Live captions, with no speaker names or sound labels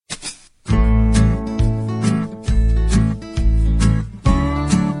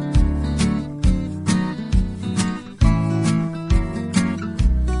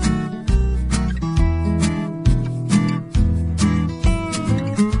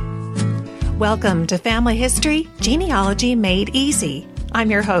Welcome to Family History, Genealogy Made Easy. I'm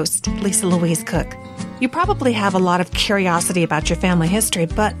your host, Lisa Louise Cook. You probably have a lot of curiosity about your family history,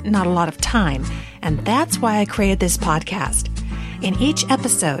 but not a lot of time. And that's why I created this podcast. In each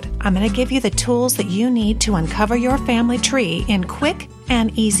episode, I'm going to give you the tools that you need to uncover your family tree in quick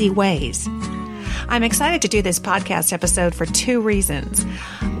and easy ways. I'm excited to do this podcast episode for two reasons.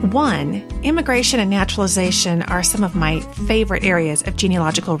 One, immigration and naturalization are some of my favorite areas of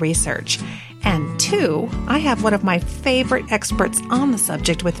genealogical research. And two, I have one of my favorite experts on the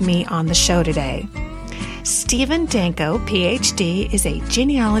subject with me on the show today. Stephen Danko, PhD, is a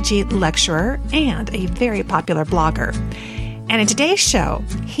genealogy lecturer and a very popular blogger. And in today's show,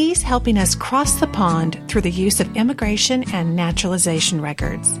 he's helping us cross the pond through the use of immigration and naturalization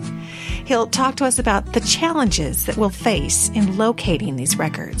records. He'll talk to us about the challenges that we'll face in locating these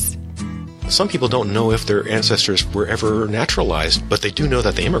records. Some people don't know if their ancestors were ever naturalized, but they do know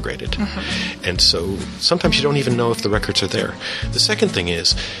that they immigrated. And so sometimes you don't even know if the records are there. The second thing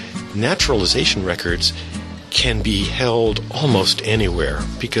is, naturalization records can be held almost anywhere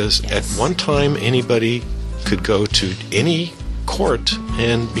because at one time anybody could go to any court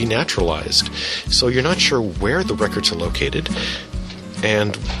and be naturalized. So you're not sure where the records are located.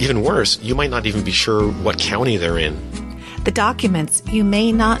 And even worse, you might not even be sure what county they're in. The documents you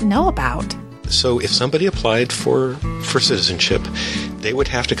may not know about. So if somebody applied for citizenship, they would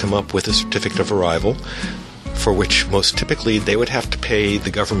have to come up with a certificate of arrival, for which most typically they would have to pay the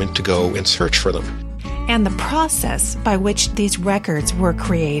government to go and search for them. And the process by which these records were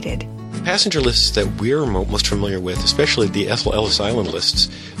created. Passenger lists that we're most familiar with, especially the Ellis Island lists,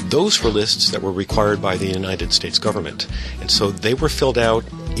 those were lists that were required by the United States government. And so they were filled out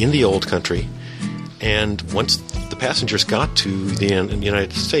in the old country, and once the passengers got to the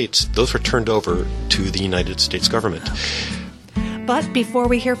United States, those were turned over to the United States government. But before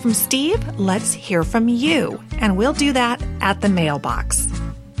we hear from Steve, let's hear from you, and we'll do that at the mailbox.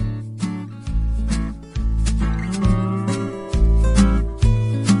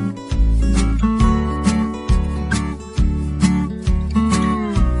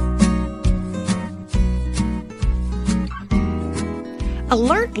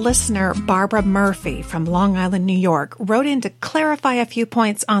 Alert listener Barbara Murphy from Long Island, New York, wrote in to clarify a few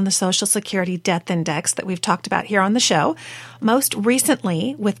points on the Social Security Death Index that we've talked about here on the show, most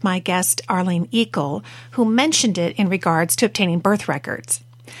recently with my guest Arlene Eagle, who mentioned it in regards to obtaining birth records.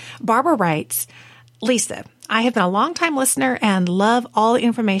 Barbara writes, Lisa, I have been a longtime listener and love all the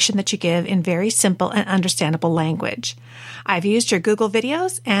information that you give in very simple and understandable language. I've used your Google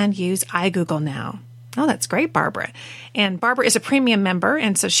videos and use iGoogle now. Oh, that's great, Barbara. And Barbara is a premium member,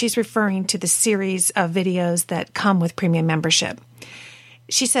 and so she's referring to the series of videos that come with premium membership.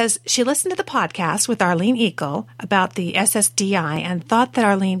 She says she listened to the podcast with Arlene Eagle about the SSDI and thought that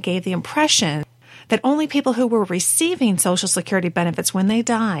Arlene gave the impression that only people who were receiving Social Security benefits when they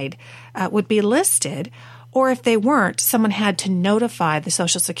died would be listed, or if they weren't, someone had to notify the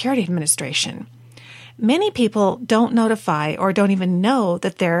Social Security Administration. Many people don't notify or don't even know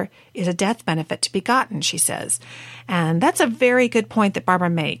that there is a death benefit to be gotten, she says. And that's a very good point that Barbara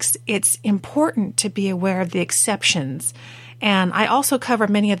makes. It's important to be aware of the exceptions. And I also cover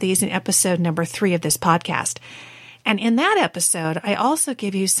many of these in episode number 3 of this podcast. And in that episode, I also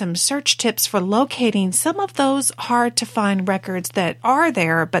give you some search tips for locating some of those hard-to-find records that are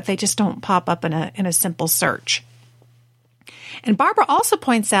there, but they just don't pop up in a simple search. And Barbara also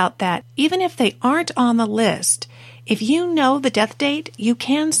points out that even if they aren't on the list, if you know the death date, you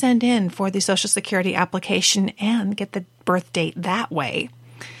can send in for the Social Security application and get the birth date that way.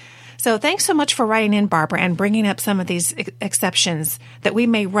 So thanks so much for writing in, Barbara, and bringing up some of these exceptions that we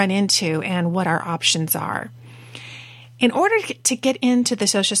may run into and what our options are. In order to get into the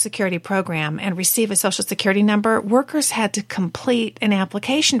Social Security program and receive a Social Security number, workers had to complete an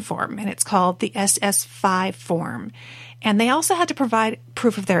application form, and it's called the SS-5 form. And they also had to provide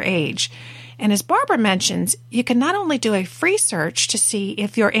proof of their age. And as Barbara mentions, you can not only do a free search to see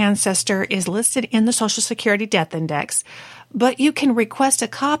if your ancestor is listed in the Social Security Death Index, but you can request a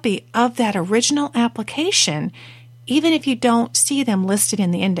copy of that original application, even if you don't see them listed in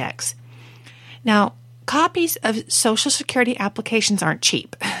the index. Now, copies of Social Security applications aren't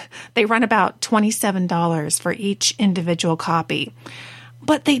cheap. They run about $27 for each individual copy.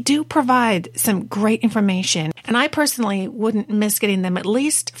 But they do provide some great information, and I personally wouldn't miss getting them, at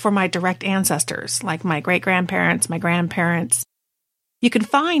least for my direct ancestors, like my great-grandparents, my grandparents. You can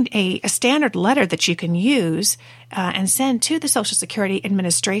find a standard letter that you can use and send to the Social Security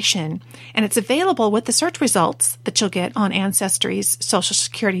Administration, and it's available with the search results that you'll get on Ancestry's Social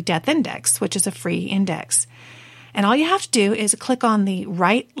Security Death Index, which is a free index. And all you have to do is click on the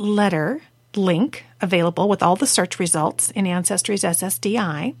Write Letter link available with all the search results in Ancestry's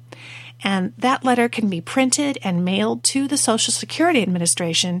SSDI, and that letter can be printed and mailed to the Social Security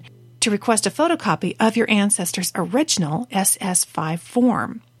Administration to request a photocopy of your ancestor's original SS5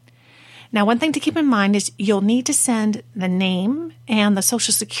 form. Now, one thing to keep in mind is you'll need to send the name and the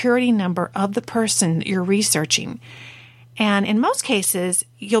Social Security number of the person that you're researching. And in most cases,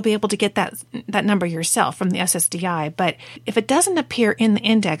 you'll be able to get that number yourself from the SSDI. But if it doesn't appear in the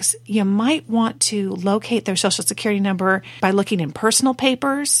index, you might want to locate their Social Security number by looking in personal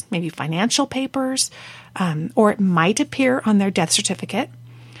papers, maybe financial papers, or it might appear on their death certificate.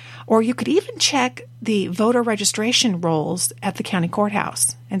 Or you could even check the voter registration rolls at the county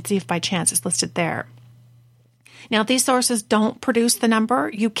courthouse and see if by chance it's listed there. Now, if these sources don't produce the number,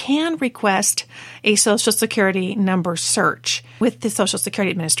 you can request a Social Security number search with the Social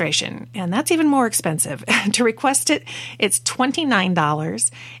Security Administration, and that's even more expensive. To request it, it's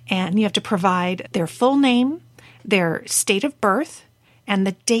 $29, and you have to provide their full name, their state of birth, and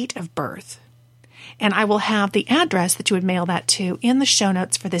the date of birth. And I will have the address that you would mail that to in the show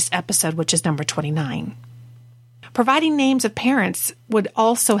notes for this episode, which is number 29. Providing names of parents would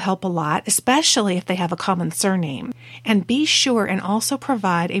also help a lot, especially if they have a common surname. And be sure and also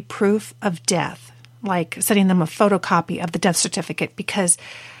provide a proof of death, like sending them a photocopy of the death certificate, because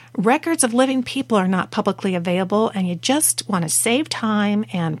records of living people are not publicly available, and you just want to save time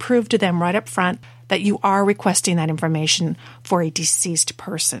and prove to them right up front that you are requesting that information for a deceased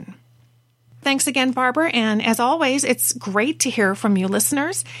person. Thanks again, Barbara. And as always, it's great to hear from you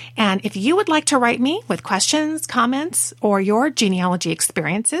listeners. And if you would like to write me with questions, comments, or your genealogy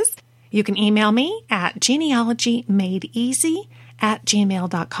experiences, you can email me at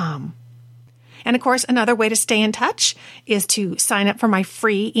genealogymadeeasy@gmail.com. And of course, another way to stay in touch is to sign up for my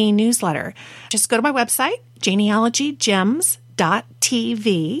free e-newsletter. Just go to my website,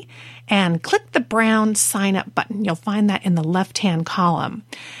 genealogygems.tv, and click the brown sign up button. You'll find that in the left-hand column.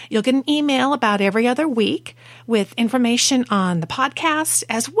 You'll get an email about every other week with information on the podcast,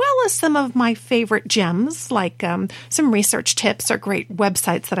 as well as some of my favorite gems, like some research tips or great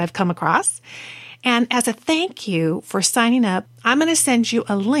websites that I've come across. And as a thank you for signing up, I'm going to send you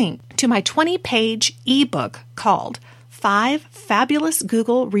a link to my 20-page ebook called 5 Fabulous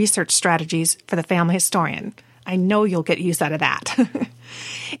Google Research Strategies for the Family Historian. I know you'll get use out of that.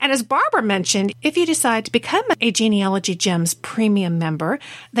 And as Barbara mentioned, if you decide to become a Genealogy Gems premium member,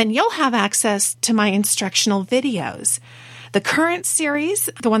 then you'll have access to my instructional videos. The current series,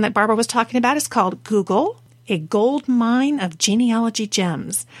 the one that Barbara was talking about, is called Google, a Gold Mine of Genealogy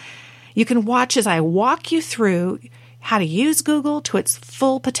Gems. You can watch as I walk you through how to use Google to its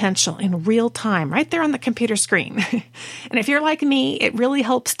full potential in real time, right there on the computer screen. And if you're like me, it really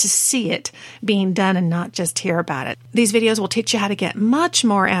helps to see it being done and not just hear about it. These videos will teach you how to get much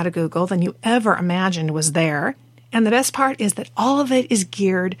more out of Google than you ever imagined was there. And the best part is that all of it is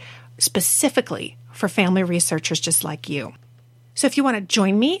geared specifically for family researchers just like you. So if you want to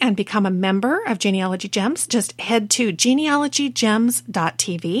join me and become a member of Genealogy Gems, just head to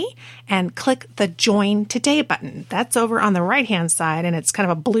genealogygems.tv and click the Join Today button. That's over on the right-hand side, and it's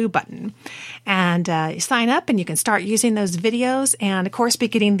kind of a blue button. And you sign up, and you can start using those videos and, of course, be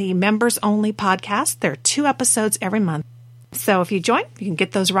getting the members-only podcast. There are 2 episodes every month. So if you join, you can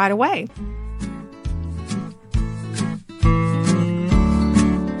get those right away.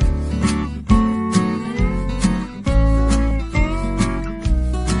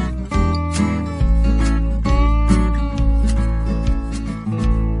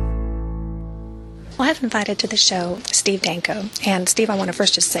 I've invited to the show Steve Danko. And Steve, I want to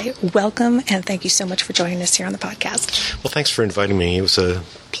first just say welcome and thank you so much for joining us here on the podcast. Well, thanks for inviting me. It was a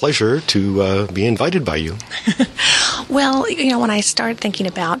pleasure to be invited by you. Well, when I started thinking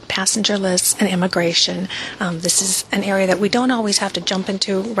about passenger lists and immigration, this is an area that we don't always have to jump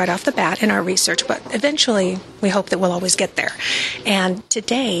into right off the bat in our research, but eventually we hope that we'll always get there. And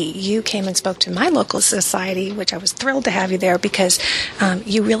today you came and spoke to my local society, which I was thrilled to have you there because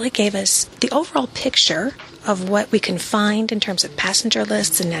you really gave us the overall picture of what we can find in terms of passenger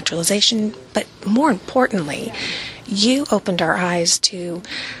lists and naturalization, but more importantly, you opened our eyes to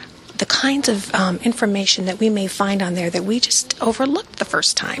the kinds of information that we may find on there that we just overlooked the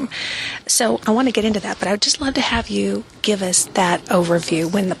first time. So I want to get into that, but I would just love to have you give us that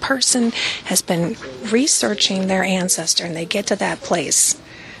overview. When the person has been researching their ancestor and they get to that place,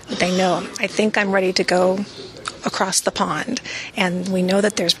 they know, I think I'm ready to go across the pond. And we know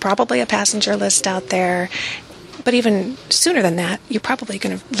that there's probably a passenger list out there, but even sooner than that, you're probably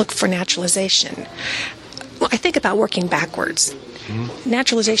going to look for naturalization. I think about working backwards.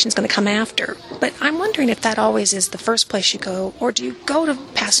 Naturalization is going to come after. But I'm wondering if that always is the first place you go, or do you go to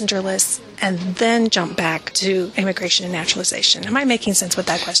passenger lists and then jump back to immigration and naturalization? Am I making sense with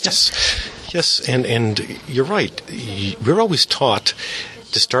that question? Yes, and you're right. We're always taught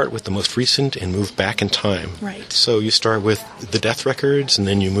to start with the most recent and move back in time. Right. So you start with the death records, and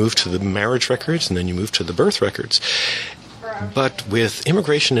then you move to the marriage records, and then you move to the birth records. But with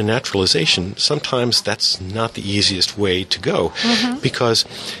immigration and naturalization, sometimes that's not the easiest way to go, because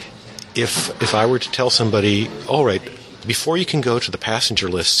if I were to tell somebody, all right, before you can go to the passenger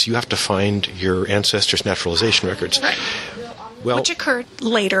lists, you have to find your ancestors' naturalization records. Right. Well, which occurred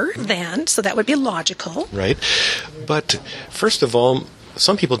later then, so that would be logical. Right. But first of all,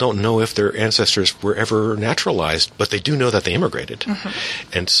 some people don't know if their ancestors were ever naturalized, but they do know that they immigrated.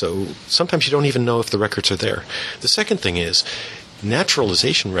 And so sometimes you don't even know if the records are there. The second thing is,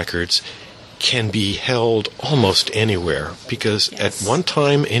 naturalization records can be held almost anywhere, because at one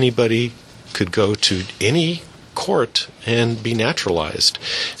time anybody could go to any court and be naturalized.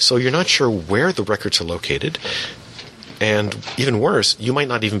 So you're not sure where the records are located. And even worse, you might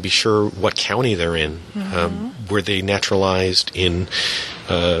not even be sure what county they're in. Were they naturalized in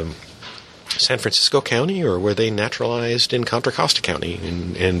San Francisco County, or were they naturalized in Contra Costa County?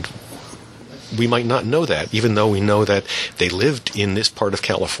 And we might not know that, even though we know that they lived in this part of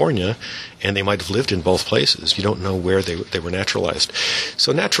California, and they might have lived in both places. You don't know where they were naturalized.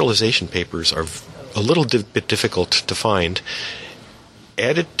 So naturalization papers are a little bit difficult to find.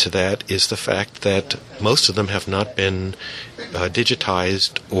 Added to that is the fact that most of them have not been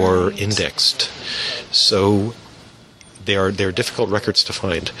digitized or indexed. So they're difficult records to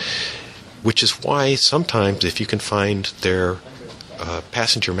find, which is why sometimes if you can find their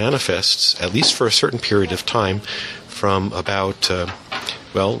passenger manifests, at least for a certain period of time, from about,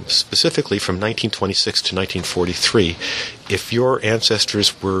 specifically from 1926 to 1943, if your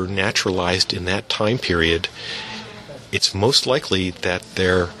ancestors were naturalized in that time period, it's most likely that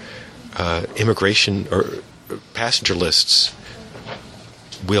their immigration or passenger lists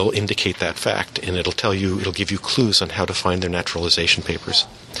will indicate that fact, and it'll give you clues on how to find their naturalization papers.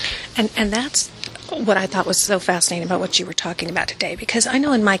 And that's what I thought was so fascinating about what you were talking about today, because I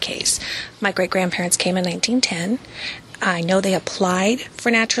know in my case, my great-grandparents came in 1910. I know they applied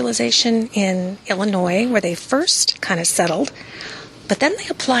for naturalization in Illinois, where they first kind of settled. But then they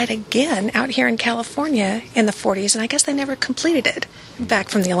applied again out here in California in the 40s, and I guess they never completed it back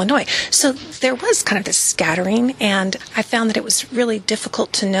from the Illinois. So there was kind of this scattering, and I found that it was really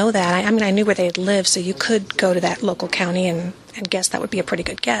difficult to know that. I mean, I knew where they had lived, so you could go to that local county and guess that would be a pretty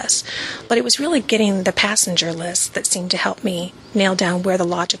good guess. But it was really getting the passenger list that seemed to help me nail down where the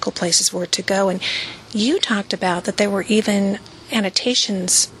logical places were to go. And you talked about that there were even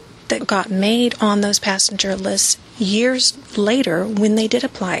annotations that got made on those passenger lists years later when they did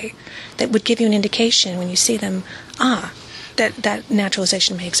apply, that would give you an indication when you see them, that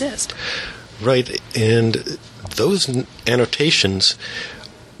naturalization may exist. Right, and those annotations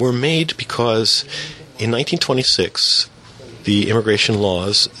were made because in 1926, the immigration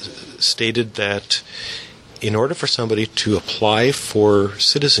laws stated that in order for somebody to apply for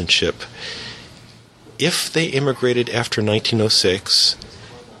citizenship, if they immigrated after 1906,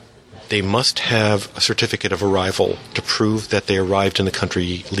 they must have a certificate of arrival to prove that they arrived in the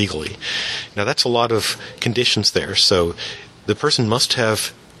country legally. Now, that's a lot of conditions there. So the person must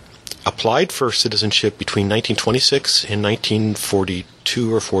have applied for citizenship between 1926 and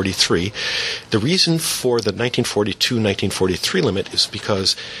 1942 or 43. The reason for the 1942-1943 limit is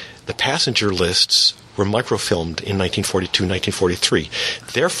because the passenger lists were microfilmed in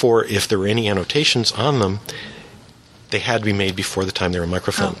 1942-1943. Therefore, if there were any annotations on them, they had to be made before the time they were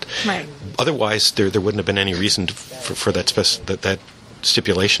microfilmed. Oh, right. Otherwise, there wouldn't have been any reason for that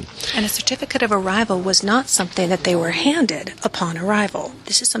stipulation. And a certificate of arrival was not something that they were handed upon arrival.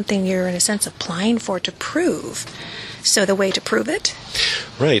 This is something you're, in a sense, applying for to prove. So the way to prove it?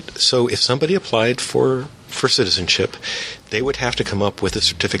 Right. So if somebody applied for citizenship, they would have to come up with a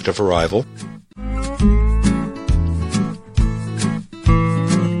certificate of arrival.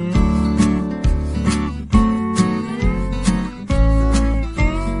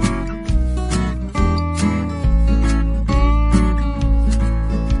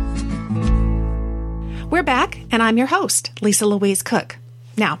 We're back, and I'm your host, Lisa Louise Cook.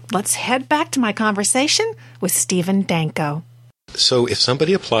 Now, let's head back to my conversation with Stephen Danko. So if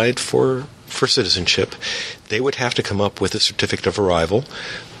somebody applied for citizenship, they would have to come up with a certificate of arrival,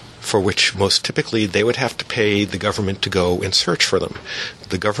 for which most typically they would have to pay the government to go and search for them.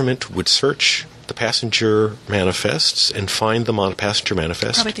 The government would search the passenger manifests and find them on a passenger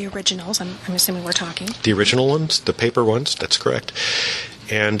manifest. Probably the originals, I'm assuming we're talking. The original ones, the paper ones, that's correct.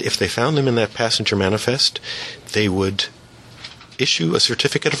 And if they found them in that passenger manifest, they would issue a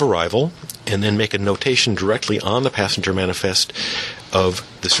certificate of arrival and then make a notation directly on the passenger manifest of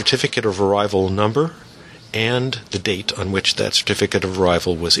the certificate of arrival number and the date on which that certificate of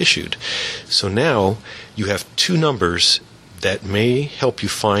arrival was issued. So now you have two numbers that may help you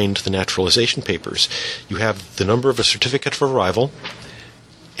find the naturalization papers. You have the number of a certificate of arrival,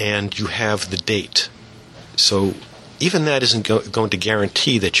 and you have the date. So even that isn't going to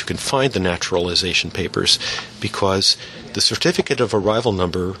guarantee that you can find the naturalization papers, because the certificate of arrival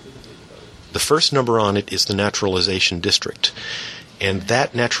number, the first number on it is the naturalization district. And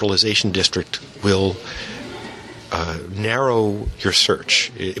that naturalization district will narrow your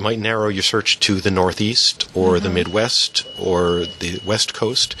search. It might narrow your search to the Northeast or the Midwest or the West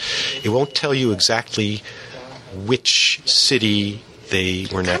Coast. It won't tell you exactly which city they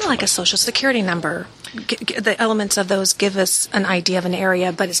were naturalized. Kind of like a Social Security number. The elements of those give us an idea of an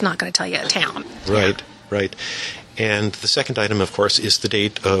area, but it's not going to tell you a town. Right, right. And the second item, of course, is the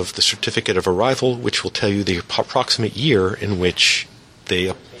date of the certificate of arrival, which will tell you the approximate year in which they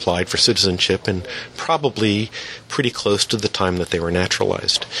applied for citizenship, and probably pretty close to the time that they were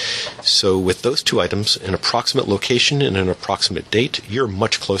naturalized. So with those two items, an approximate location and an approximate date, you're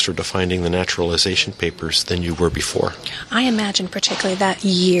much closer to finding the naturalization papers than you were before. I imagine particularly that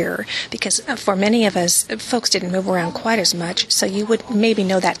year, because for many of us, folks didn't move around quite as much, so you would maybe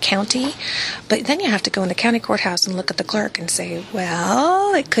know that county, but then you have to go in the county courthouse and look at the clerk and say,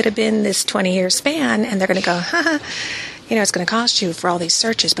 well, it could have been this 20-year span, and they're going to go, it's going to cost you for all these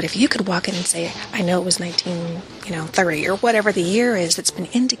searches. But if you could walk in and say, I know it was 1930 or whatever the year is that's been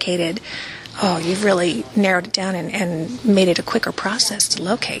indicated, you've really narrowed it down and made it a quicker process to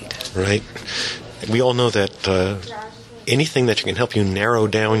locate. Right. We all know that anything that can help you narrow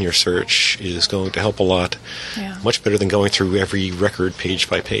down your search is going to help a lot. Yeah. Much better than going through every record page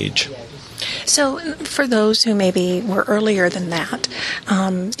by page. So for those who maybe were earlier than that,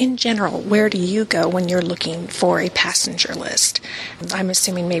 in general, where do you go when you're looking for a passenger list? I'm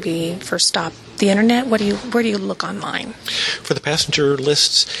assuming maybe first stop the internet. Where do you look online? For the passenger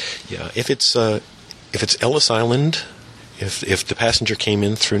lists, yeah, if it's Ellis Island, if the passenger came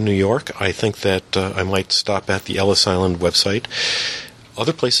in through New York, I think that I might stop at the Ellis Island website.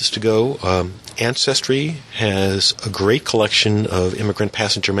 Other places to go, Ancestry has a great collection of immigrant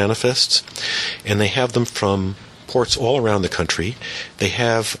passenger manifests, and they have them from ports all around the country. They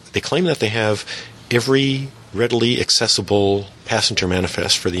claim that they have every readily accessible passenger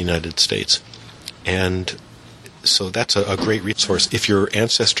manifest for the United States. And so that's a great resource. If your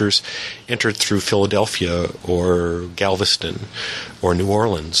ancestors entered through Philadelphia or Galveston or New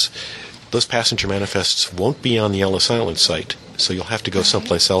Orleans, those passenger manifests won't be on the Ellis Island site, so you'll have to go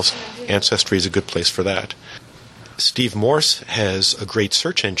someplace else. Ancestry is a good place for that. Steve Morse has a great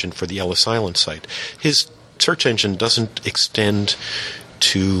search engine for the Ellis Island site. His search engine doesn't extend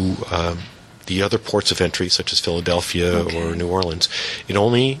to the other ports of entry, such as Philadelphia or New Orleans. It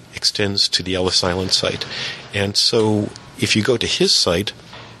only extends to the Ellis Island site. And so if you go to his site,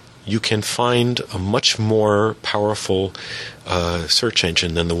 you can find a much more powerful search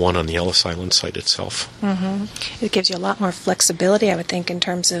engine than the one on the Ellis Island site itself. Mm-hmm. It gives you a lot more flexibility, I would think, in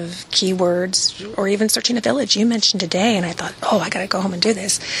terms of keywords or even searching a village. You mentioned today, and I thought, I got to go home and do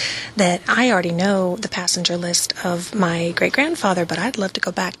this, that I already know the passenger list of my great-grandfather, but I'd love to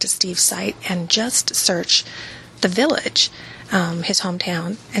go back to Steve's site and just search the village, his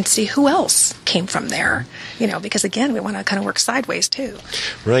hometown, and see who else came from there. Because again, we want to kind of work sideways too.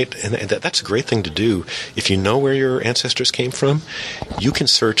 Right, and that's a great thing to do. If you know where your ancestors came from, you can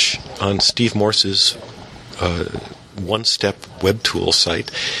search on Steve Morse's one-step web tool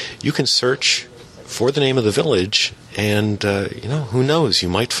site. You can search for the name of the village, and who knows? You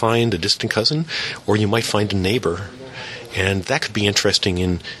might find a distant cousin, or you might find a neighbor, and that could be interesting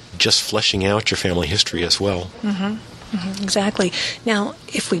in just fleshing out your family history as well. Mm-hmm. Mm-hmm, exactly. Now,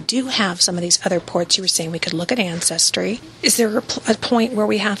 if we do have some of these other ports, you were saying we could look at Ancestry. Is there a point where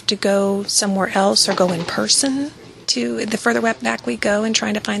we have to go somewhere else or go in person to the further back we go in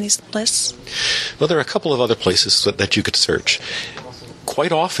trying to find these lists? Well, there are a couple of other places that you could search.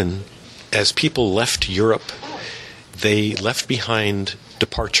 Quite often, as people left Europe, they left behind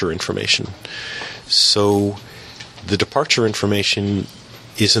departure information. So the departure information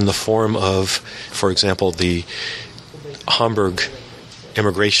is in the form of, for example, the Hamburg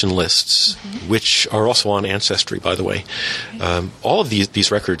immigration lists, which are also on Ancestry, by the way. All of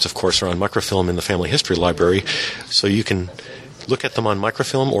these records, of course, are on microfilm in the Family History Library, so you can look at them on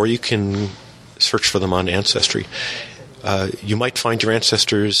microfilm, or you can search for them on Ancestry. You might find your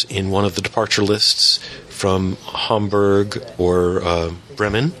ancestors in one of the departure lists from Hamburg or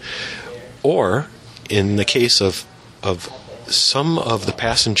Bremen, or in the case of some of the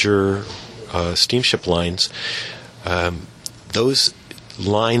passenger steamship lines, those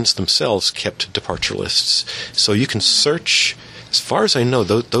lines themselves kept departure lists. So you can search. As far as I know,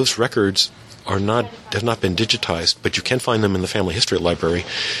 those records have not been digitized, but you can find them in the Family History Library.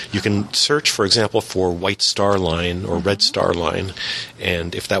 You can search, for example, for White Star Line or Red Star Line,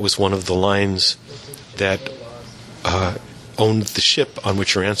 and if that was one of the lines that owned the ship on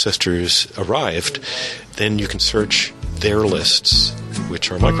which your ancestors arrived, then you can search their lists,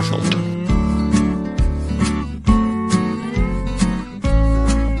 which are microfilmed.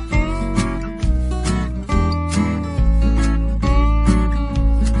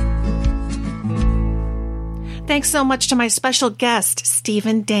 Thanks so much to my special guest,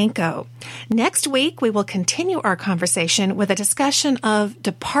 Stephen Danko. Next week, we will continue our conversation with a discussion of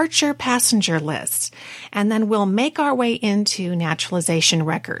departure passenger lists, and then we'll make our way into naturalization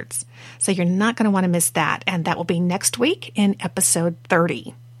records. So you're not going to want to miss that, and that will be next week in episode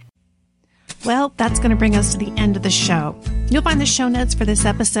 30. Well, that's going to bring us to the end of the show. You'll find the show notes for this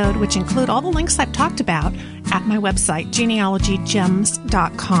episode, which include all the links I've talked about, at my website,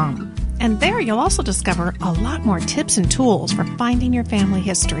 genealogygems.com. And there you'll also discover a lot more tips and tools for finding your family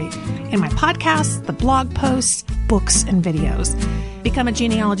history in my podcasts, the blog posts, books, and videos. Become a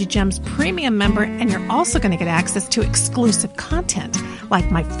Genealogy Gems premium member, and you're also going to get access to exclusive content like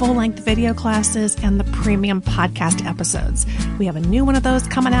my full-length video classes and the premium podcast episodes. We have a new one of those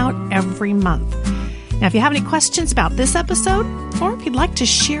coming out every month. Now, if you have any questions about this episode, or if you'd like to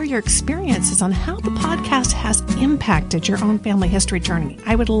share your experiences on how the podcast has impacted your own family history journey,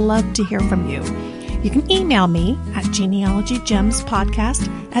 I would love to hear from you. You can email me at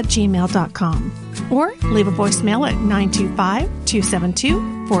genealogygemspodcast@gmail.com or leave a voicemail at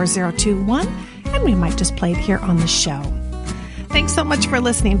 925-272-4021, and we might just play it here on the show. Thanks so much for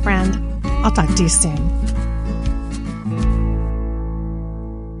listening, friend. I'll talk to you soon.